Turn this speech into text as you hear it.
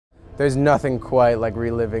There's nothing quite like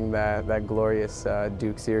reliving that glorious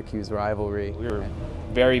Duke-Syracuse rivalry. We were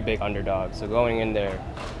very big underdogs, so going in there,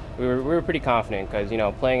 we were pretty confident because, you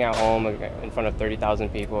know, playing at home in front of 30,000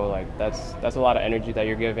 people, like that's a lot of energy that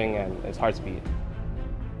you're giving, and it's hard to beat.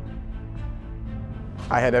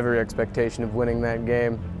 I had every expectation of winning that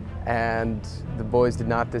game, and the boys did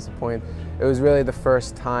not disappoint. It was really the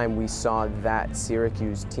first time we saw that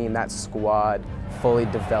Syracuse team, that squad, fully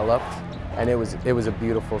developed, and it was a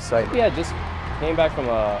beautiful sight. Yeah, just came back from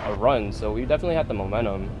a run, so we definitely had the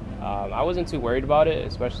momentum. I wasn't too worried about it,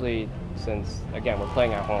 especially since, again, we're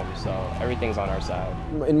playing at home, so everything's on our side.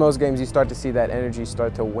 In most games, you start to see that energy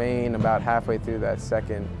start to wane about halfway through that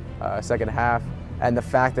second half. And the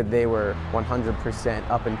fact that they were 100%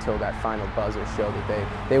 up until that final buzzer showed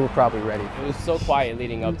that they were probably ready. It was so quiet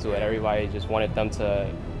leading up to it. Everybody just wanted them to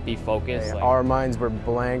be focused. Our minds were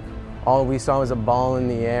blank. All we saw was a ball in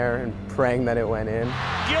the air and praying that it went in.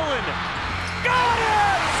 Gillon got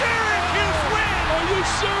it! Syracuse wins! Are you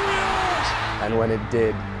serious? And when it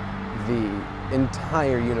did, the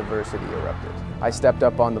entire university erupted. I stepped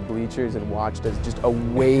up on the bleachers and watched as just a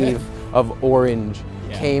wave of orange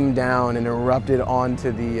came down and erupted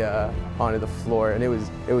onto the floor, and it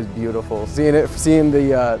was beautiful. Seeing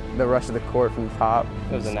the rush of the court from the top.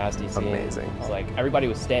 It was a nasty scene. Amazing. It was like everybody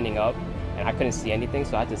was standing up, and I couldn't see anything,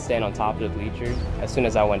 so I had to stand on top of the bleachers. As soon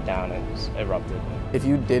as I went down, it just erupted. If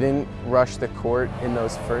you didn't rush the court in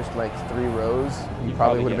those first like 3 rows, you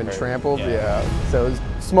probably would have been trampled. Yeah. So it was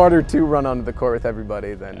smarter to run onto the court with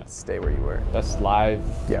everybody than stay where you were. Best live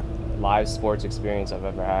sports experience I've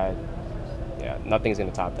ever had. Yeah, nothing's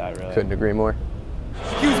gonna top that, really. Couldn't agree more.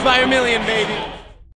 Accused by a million, baby.